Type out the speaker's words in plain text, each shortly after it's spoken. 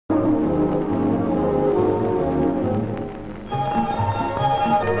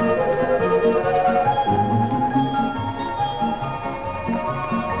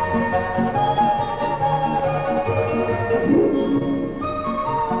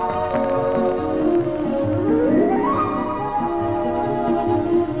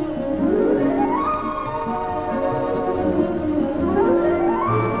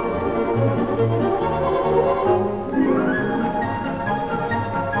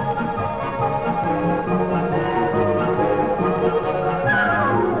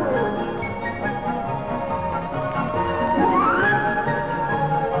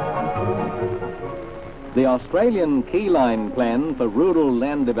Australian Keyline Plan for rural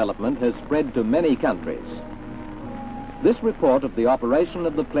land development has spread to many countries. This report of the operation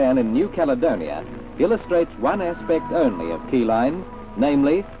of the plan in New Caledonia illustrates one aspect only of Keyline,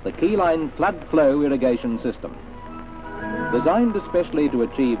 namely the Keyline Flood-Flow Irrigation System. Designed especially to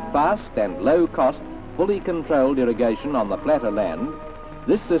achieve fast and low-cost, fully controlled irrigation on the flatter land,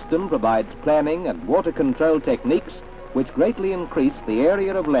 this system provides planning and water control techniques which greatly increase the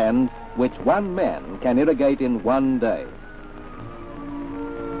area of land which one man can irrigate in one day.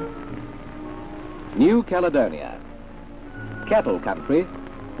 New Caledonia, cattle country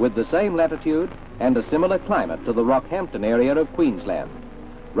with the same latitude and a similar climate to the Rockhampton area of Queensland.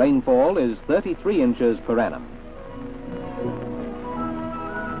 Rainfall is 33 inches per annum.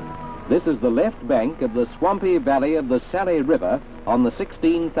 This is the left bank of the swampy valley of the Sally River on the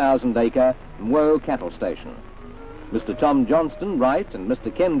 16,000-acre Mwo cattle station. Mr. Tom Johnston Wright and Mr.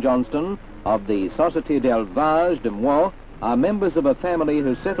 Ken Johnston of the Société d'Élevage de Mwo are members of a family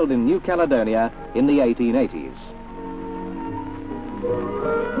who settled in New Caledonia in the 1880s.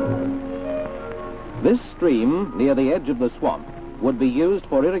 This stream, near the edge of the swamp, would be used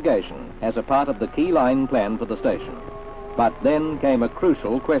for irrigation as a part of the Keyline plan for the station. But then came a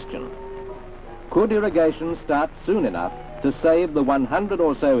crucial question. Could irrigation start soon enough to save the 100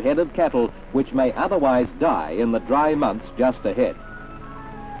 or so head of cattle which may otherwise die in the dry months just ahead?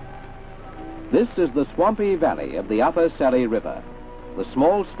 This is the swampy valley of the upper Sally River. The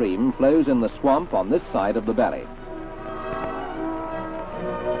small stream flows in the swamp on this side of the valley.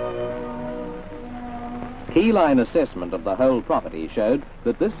 Keyline assessment of the whole property showed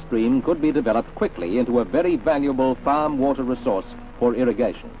that this stream could be developed quickly into a very valuable farm water resource for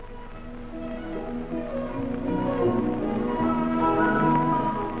irrigation.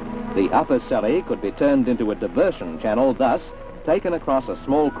 The upper Sally could be turned into a diversion channel, thus taken across a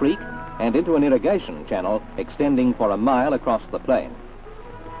small creek and into an irrigation channel extending for a mile across the plain.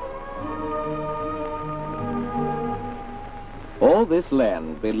 All this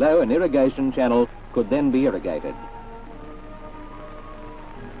land below an irrigation channel could then be irrigated.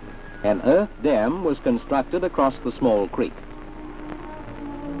 An earth dam was constructed across the small creek.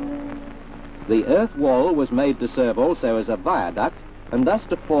 The earth wall was made to serve also as a viaduct and thus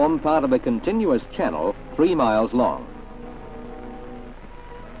to form part of a continuous channel 3 miles long.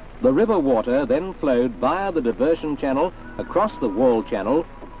 The river water then flowed via the diversion channel across the wall channel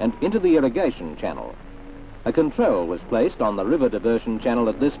and into the irrigation channel. A control was placed on the river diversion channel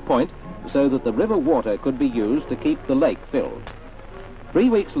at this point so that the river water could be used to keep the lake filled. 3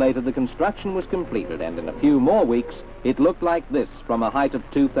 weeks later the construction was completed, and in a few more weeks it looked like this from a height of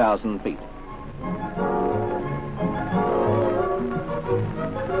 2,000 feet.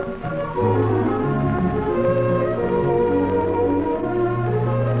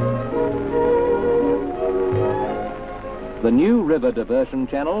 The new river diversion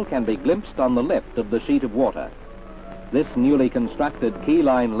channel can be glimpsed on the left of the sheet of water. This newly constructed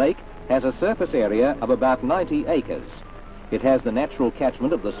Keyline Lake has a surface area of about 90 acres. It has the natural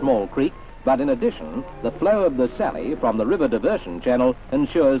catchment of the small creek, but in addition, the flow of the Sally from the river diversion channel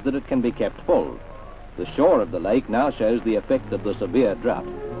ensures that it can be kept full. The shore of the lake now shows the effect of the severe drought.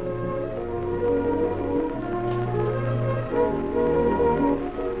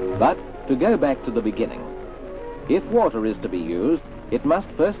 But to go back to the beginning, if water is to be used, it must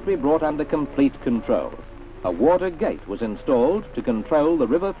first be brought under complete control. A water gate was installed to control the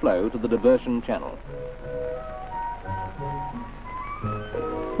river flow to the diversion channel.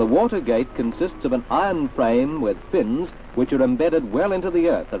 The water gate consists of an iron frame with fins which are embedded well into the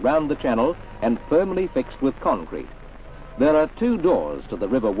earth around the channel and firmly fixed with concrete. There are 2 doors to the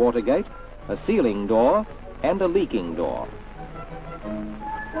river water gate, a sealing door and a leaking door.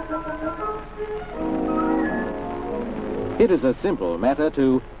 It is a simple matter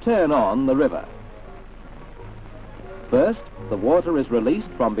to turn on the river. First, the water is released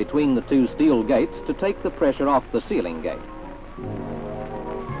from between the 2 steel gates to take the pressure off the sealing gate.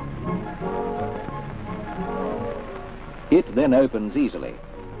 It then opens easily.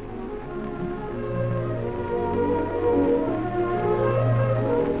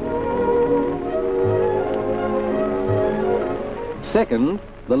 Second,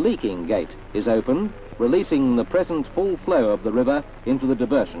 the leaking gate is opened, releasing the present full flow of the river into the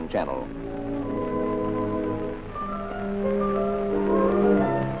diversion channel.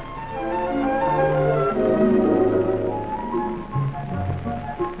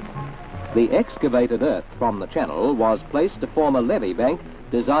 The excavated earth from the channel was placed to form a levee bank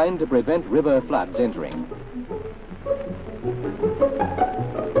designed to prevent river floods entering.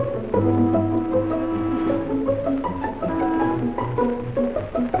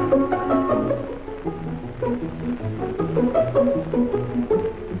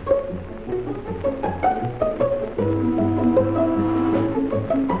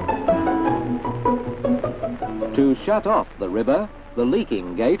 shut off the river, the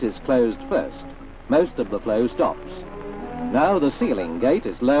leaking gate is closed first. Most of the flow stops. Now the sealing gate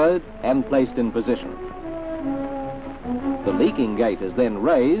is lowered and placed in position. The leaking gate is then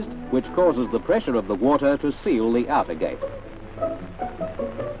raised, which causes the pressure of the water to seal the outer gate.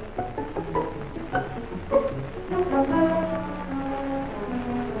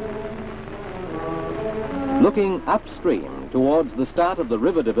 Looking upstream towards the start of the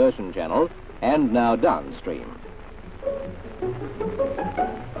river diversion channel and now downstream.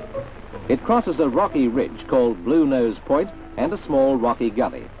 It crosses a rocky ridge called Blue Nose Point and a small rocky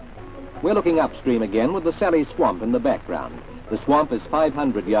gully. We're looking upstream again with the Sally Swamp in the background. The swamp is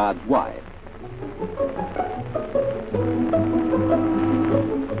 500 yards wide.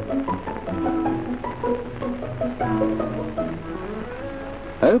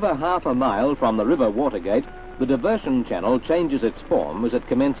 Over half a mile from the river watergate, the diversion channel changes its form as it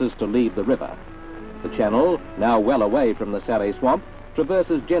commences to leave the river. The channel, now well away from the Sally Swamp,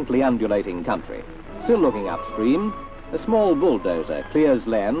 traverses gently undulating country. Still looking upstream, a small bulldozer clears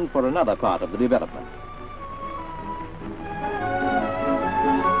land for another part of the development.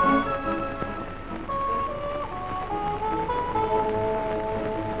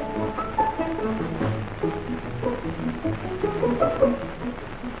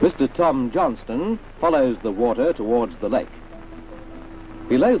 Mr. Tom Johnston follows the water towards the lake.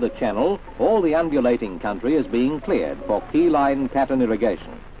 Below the channel, all the undulating country is being cleared for keyline pattern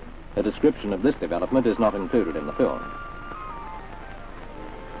irrigation. A description of this development is not included in the film.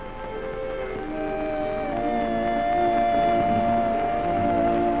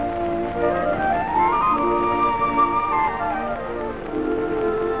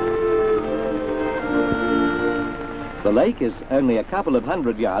 The lake is only a couple of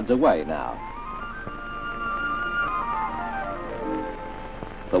 100 yards away now.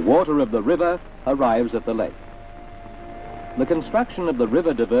 The water of the river arrives at the lake. The construction of the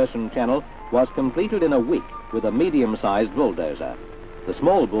river diversion channel was completed in a week with a medium-sized bulldozer. The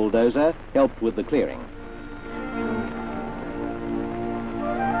small bulldozer helped with the clearing.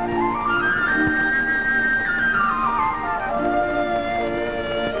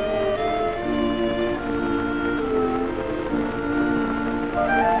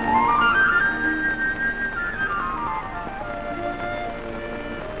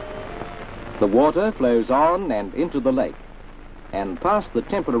 The water flows on and into the lake and past the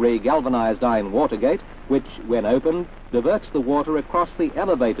temporary galvanized iron water gate, which, when opened, diverts the water across the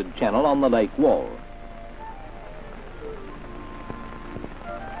elevated channel on the lake wall.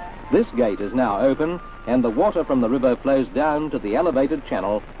 This gate is now open and the water from the river flows down to the elevated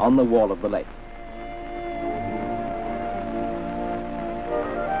channel on the wall of the lake.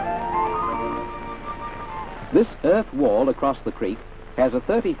 This earth wall across the creek has a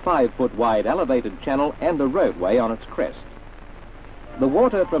 35-foot wide elevated channel and a roadway on its crest. The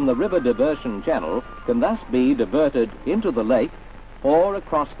water from the river diversion channel can thus be diverted into the lake or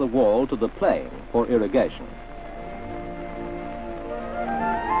across the wall to the plain for irrigation.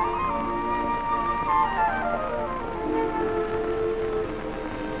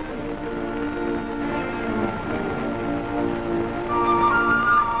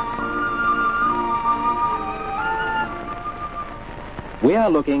 We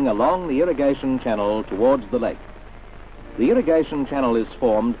are looking along the irrigation channel towards the lake. The irrigation channel is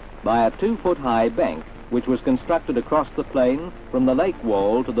formed by a 2-foot-high bank which was constructed across the plain from the lake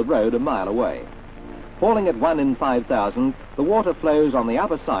wall to the road a mile away. Falling at 1 in 5,000, the water flows on the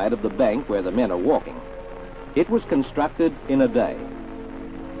upper side of the bank where the men are walking. It was constructed in a day.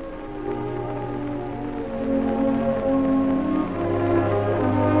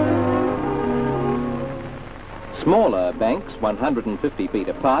 Smaller banks, 150 feet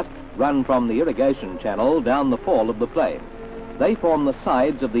apart, run from the irrigation channel down the fall of the plain. They form the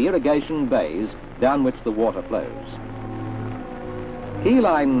sides of the irrigation bays down which the water flows.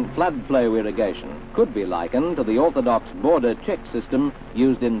 Keyline flood-flow irrigation could be likened to the orthodox border check system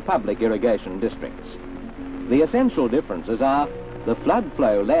used in public irrigation districts. The essential differences are the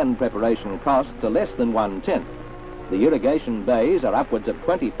flood-flow land preparation costs are less than 1/10. The irrigation bays are upwards of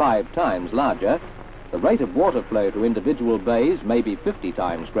 25 times larger. The rate of water flow to individual bays may be 50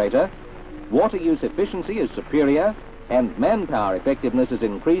 times greater. Water use efficiency is superior, and manpower effectiveness is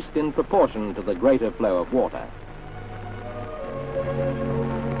increased in proportion to the greater flow of water.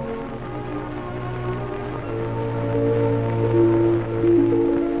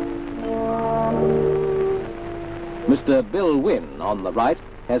 Mr. Bill Wynne, on the right,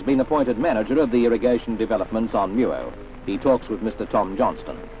 has been appointed manager of the irrigation developments on Muo. He talks with Mr. Tom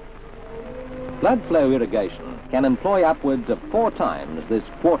Johnston. Flood-flow irrigation can employ upwards of 4 times this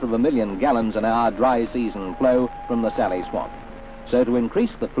 250,000 gallons an hour dry season flow from the Sally Swamp. So to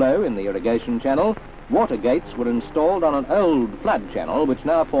increase the flow in the irrigation channel, water gates were installed on an old flood channel which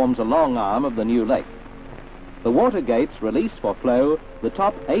now forms a long arm of the new lake. The water gates release for flow the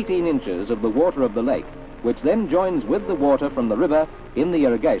top 18 inches of the water of the lake, which then joins with the water from the river in the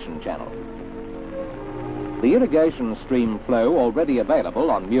irrigation channel. The irrigation stream flow already available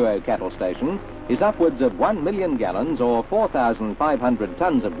on Muo Cattle Station is upwards of 1 million gallons or 4,500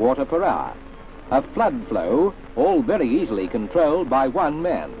 tons of water per hour. A flood flow, all very easily controlled by one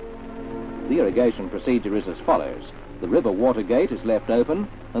man. The irrigation procedure is as follows. The river water gate is left open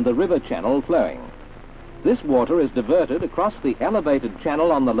and the river channel flowing. This water is diverted across the elevated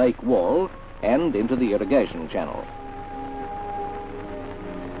channel on the lake wall and into the irrigation channel.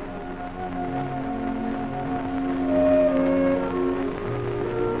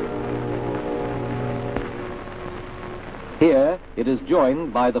 Here, it is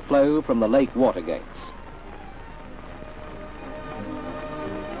joined by the flow from the lake water gates.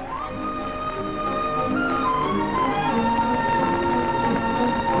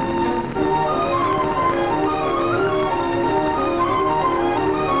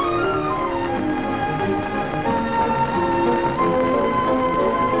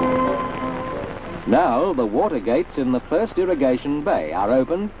 Now, the water gates in the first irrigation bay are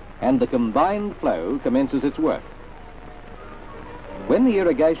opened and the combined flow commences its work. When the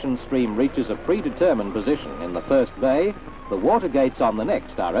irrigation stream reaches a predetermined position in the first bay, the water gates on the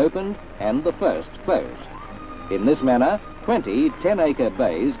next are opened and the first closed. In this manner, 20 10-acre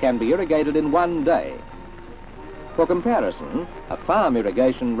bays can be irrigated in one day. For comparison, a farm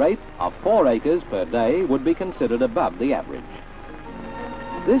irrigation rate of 4 acres per day would be considered above the average.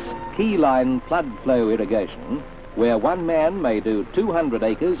 This Keyline Flood-Flow irrigation, where one man may do 200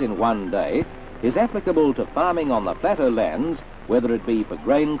 acres in one day, is applicable to farming on the flatter lands, whether it be for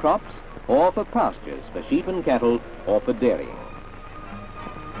grain crops or for pastures for sheep and cattle or for dairying.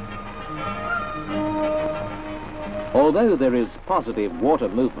 Although there is positive water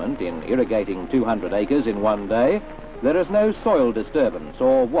movement in irrigating 200 acres in one day, there is no soil disturbance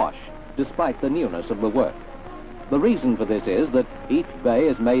or wash, despite the newness of the work. The reason for this is that each bay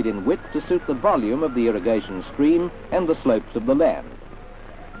is made in width to suit the volume of the irrigation stream and the slopes of the land.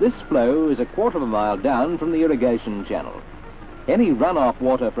 This flow is 1/4 of a mile down from the irrigation channel. Any runoff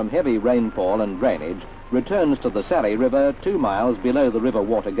water from heavy rainfall and drainage returns to the Sally River 2 miles below the river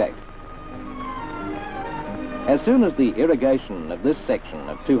water gate. As soon as the irrigation of this section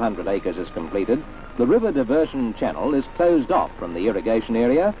of 200 acres is completed, the river diversion channel is closed off from the irrigation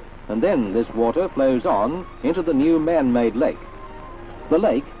area, and then this water flows on into the new man-made lake. The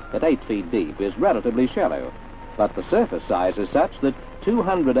lake, at 8 feet deep, is relatively shallow, but the surface size is such that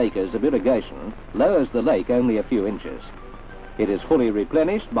 200 acres of irrigation lowers the lake only a few inches. It is fully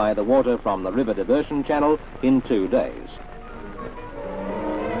replenished by the water from the river diversion channel in 2 days.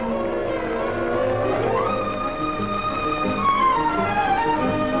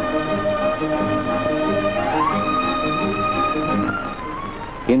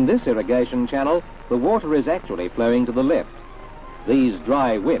 In this irrigation channel, the water is actually flowing to the left. These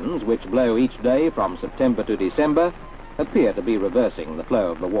dry winds, which blow each day from September to December, appear to be reversing the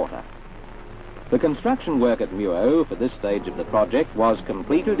flow of the water. The construction work at Muo for this stage of the project was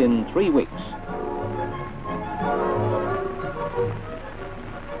completed in 3 weeks.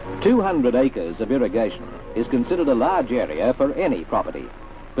 200 acres of irrigation is considered a large area for any property,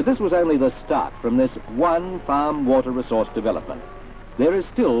 but this was only the start from this one farm water resource development. There is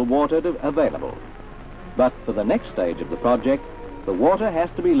still water available, but for the next stage of the project, the water has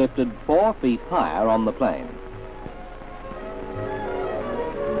to be lifted 4 feet higher on the plain.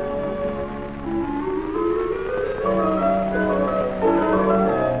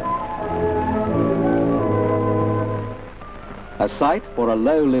 A site for a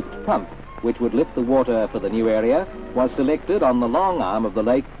low-lift pump, which would lift the water for the new area, was selected on the long arm of the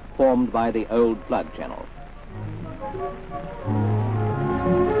lake formed by the old flood channel.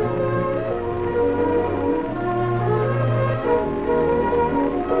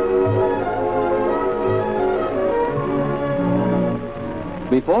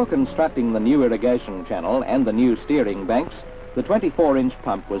 Before constructing the new irrigation channel and the new steering banks, the 24-inch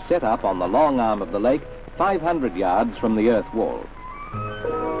pump was set up on the long arm of the lake 500 yards from the earth wall.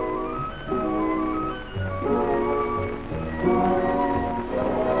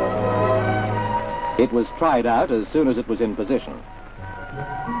 It was tried out as soon as it was in position.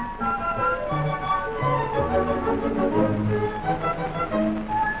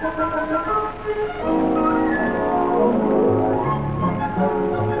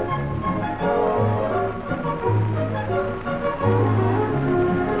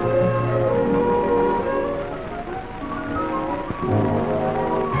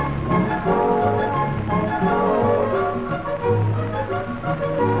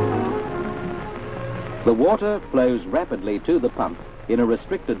 The water flows rapidly to the pump in a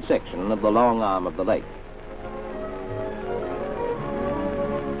restricted section of the long arm of the lake.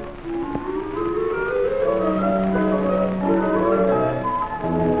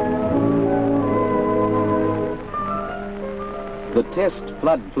 The test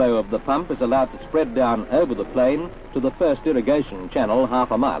flood flow of the pump is allowed to spread down over the plain to the first irrigation channel half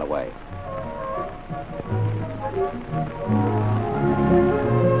a mile away.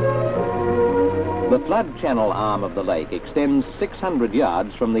 The flood channel arm of the lake extends 600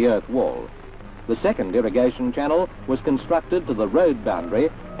 yards from the earth wall. The second irrigation channel was constructed to the road boundary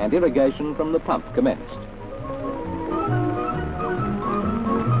and irrigation from the pump commenced.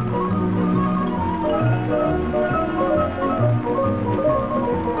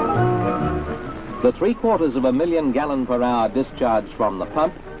 The 3/4 million gallon per hour discharge from the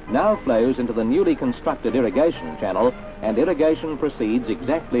pump now flows into the newly constructed irrigation channel, and irrigation proceeds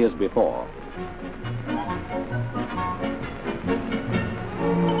exactly as before.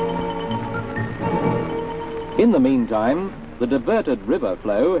 In the meantime, the diverted river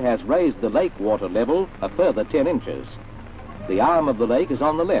flow has raised the lake water level a further 10 inches. The arm of the lake is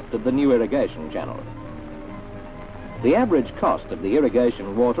on the left of the new irrigation channel. The average cost of the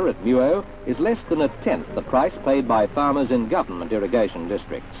irrigation water at Muo is less than 1/10 the price paid by farmers in government irrigation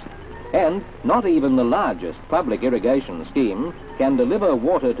districts. And not even the largest public irrigation scheme can deliver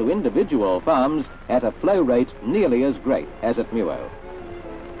water to individual farms at a flow rate nearly as great as at Muo.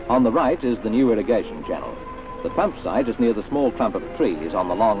 On the right is the new irrigation channel. The pump site is near the small clump of trees on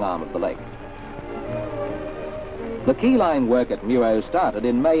the long arm of the lake. The keyline work at Muo started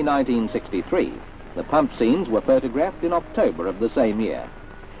in May 1963. The pump scenes were photographed in October of the same year.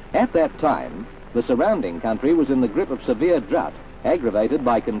 At that time, the surrounding country was in the grip of severe drought, aggravated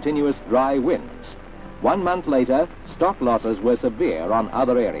by continuous dry winds. 1 month later, stock losses were severe on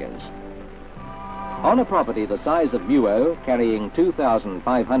other areas. On a property the size of Muo, carrying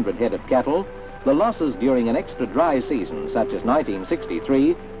 2,500 head of cattle, the losses during an extra dry season, such as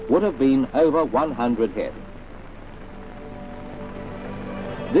 1963, would have been over 100 head.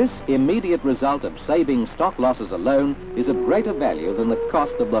 This immediate result of saving stock losses alone is of greater value than the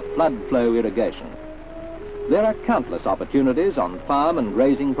cost of the flood flow irrigation. There are countless opportunities on farm and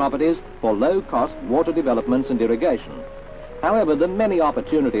grazing properties for low-cost water developments and irrigation. However, the many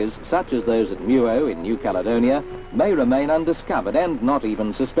opportunities, such as those at Muo in New Caledonia, may remain undiscovered and not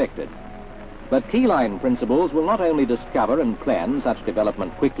even suspected. But Keyline principles will not only discover and plan such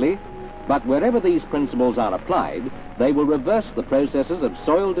development quickly, but wherever these principles are applied, they will reverse the processes of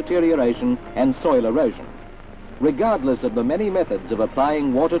soil deterioration and soil erosion. Regardless of the many methods of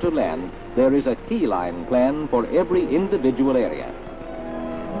applying water to land, there is a Keyline plan for every individual area.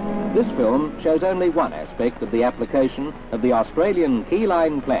 This film shows only one aspect of the application of the Australian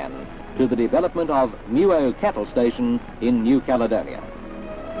Keyline Plan to the development of Muo Cattle Station in New Caledonia.